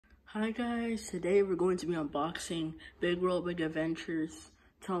Hi guys, today we're going to be unboxing Big World Big Adventures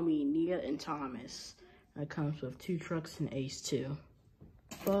Tomy Nia and Thomas. That comes with 2 trucks and Ace too.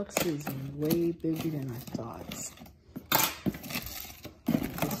 Box is way bigger than I thought.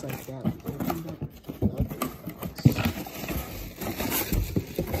 Just like that. Opened up the other box.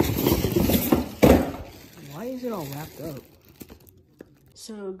 Why is it all wrapped up?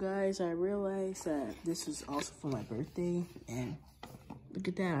 So guys, I realized that this was also for my birthday, and look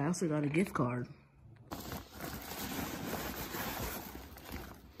at that, I also got a gift card.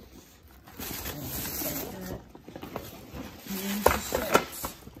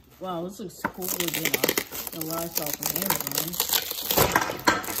 Wow, this looks cooler than what I saw from Amazon.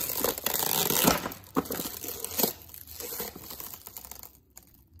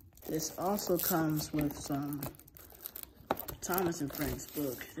 This also comes with some Thomas and Friends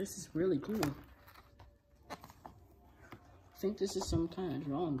book. This is really cool. I think this is some kind of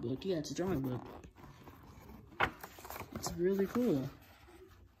drawing book. Yeah, it's a drawing book. It's really cool.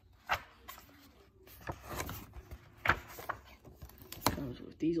 Comes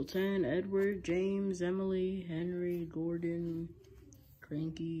with Diesel 10, Edward, James, Emily, Henry, Gordon,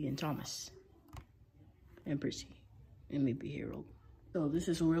 Cranky, and Thomas. And Percy. And maybe Harold. So this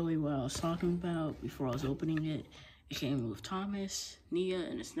is really what I was talking about before I was opening it. It came with Thomas, Nia,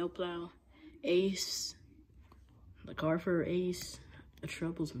 and a snowplow, Ace, the car for Ace, a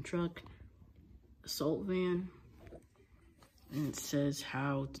troublesome truck, assault van, and it says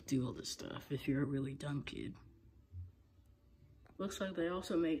how to do all this stuff if you're a really dumb kid. Looks like they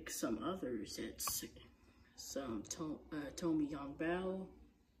also make some others. It's some Tomy Young Battle,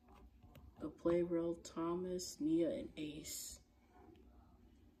 a Playworld, Thomas, Nia, and Ace.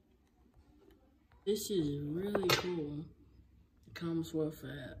 This is really cool. It comes with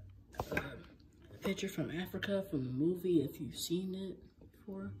a picture from Africa from a movie, if you've seen it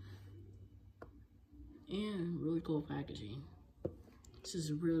before. And really cool packaging. This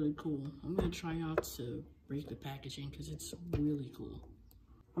is really cool. I'm gonna try not to break the packaging because it's really cool.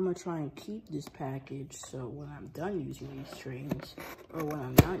 I'm gonna try and keep this package so when I'm done using these trains, or when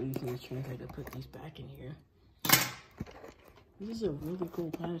I'm not using these trains, I can put these back in here. This is a really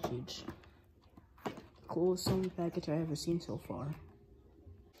cool package. Coolest Sony package I've ever seen so far.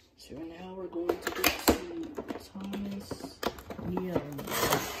 So now we're going to get to Thomas, Nia, and the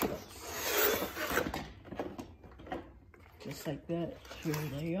trucks. Just like that, here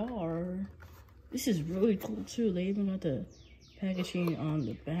they are. This is really cool too. They even got the packaging on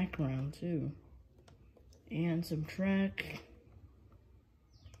the background too. And some track.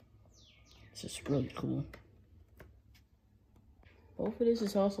 This is really cool. Both of this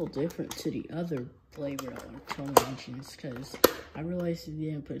is also different to the other flavor or Tomy mentions, because I realized they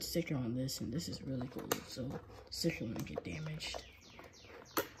didn't put a sticker on this, and this is really cool, so the sticker won't get damaged.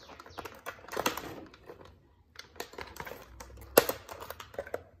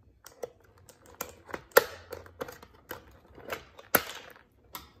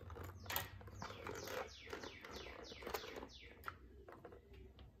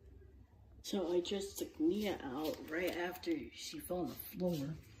 So I just took Nia out right after she fell on the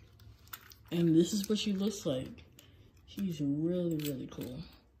floor. And this is what she looks like. She's really, really cool.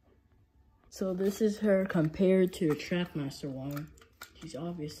 So this is her compared to a Trackmaster one. She's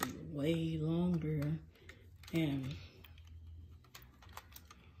obviously way longer. And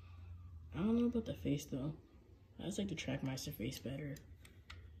I don't know about the face though. I just like the Trackmaster face better.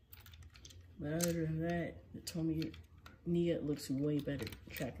 But other than that, the Tomy Nia looks way better than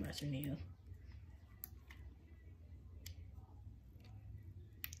Trackmaster Nia.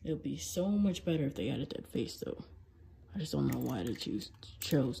 It would be so much better if they added that face, though. I just don't know why they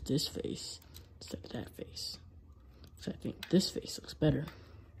chose this face instead of that face. So I think this face looks better.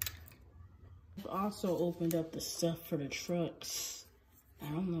 I've also opened up the stuff for the trucks.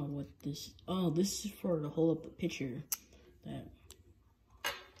 I don't know what this... Oh, this is for to hold up the picture. That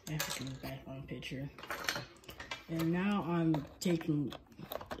African background picture. And now I'm taking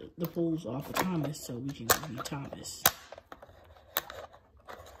the folds off of Thomas so we can read Thomas.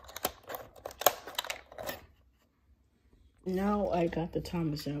 Now I got the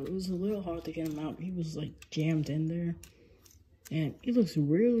Thomas out. It was a little hard to get him out. He was like jammed in there. And he looks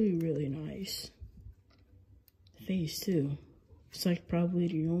really, really nice. Face too. It's like probably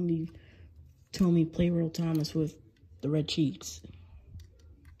the only Tomy Playworld Thomas with the red cheeks.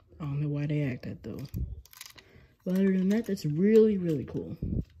 I don't know why they act that though. But other than that, that's really, really cool.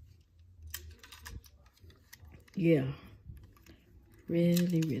 Yeah.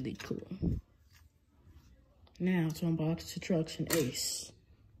 Really, really cool. Now to unbox the trucks and Ace.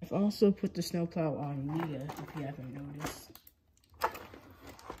 I've also put the snowplow on Nia, if you haven't noticed.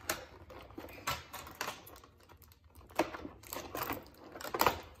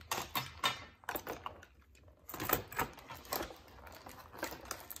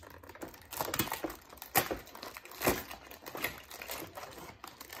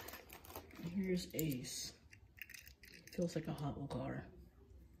 Here's Ace. Feels like a Hot Wheel car.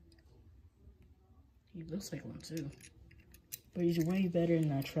 He looks like one too. But he's way better than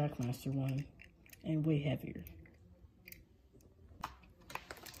that Trackmaster one. And way heavier.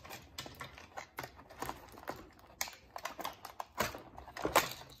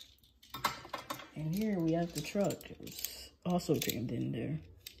 And here we have the truck. It was also jammed in there.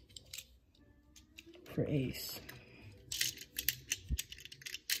 For Ace.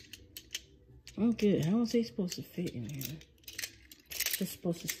 I don't get it. How is Ace supposed to fit in here? It's just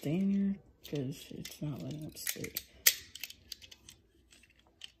supposed to stay in here? Because it's not letting it stay.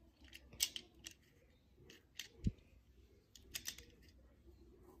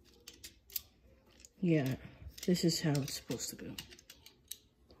 Yeah, this is how it's supposed to go.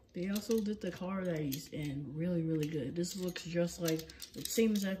 They also did the car that he's in really, really good. This looks just like the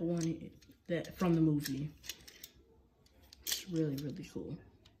same exact one that from the movie. It's really, really cool.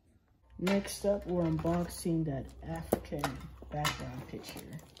 Next up, we're unboxing that African background picture.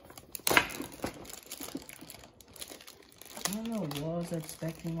 I don't know what I was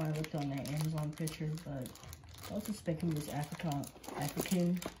expecting when I looked on that Amazon picture, but I was expecting this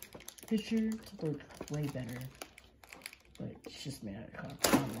African picture to look way better. But it's just made out of cardboard.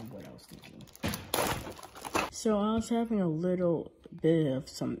 I don't know what I was thinking. So I was having a little bit of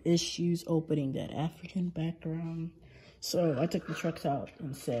some issues opening that African background. So I took the trucks out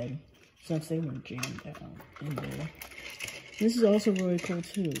instead, since they were jammed down in there. This is also really cool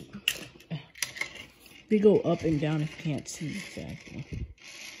too. They go up and down if you can't see exactly.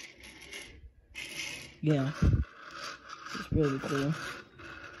 Yeah, it's really cool.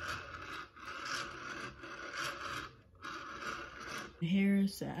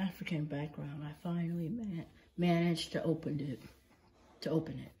 Here's the African background. I finally managed to open it.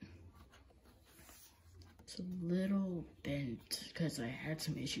 It's a little bent because I had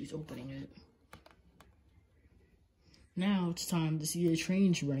some issues opening it. Now it's time to see the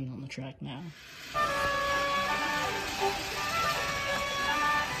trains running on the track now.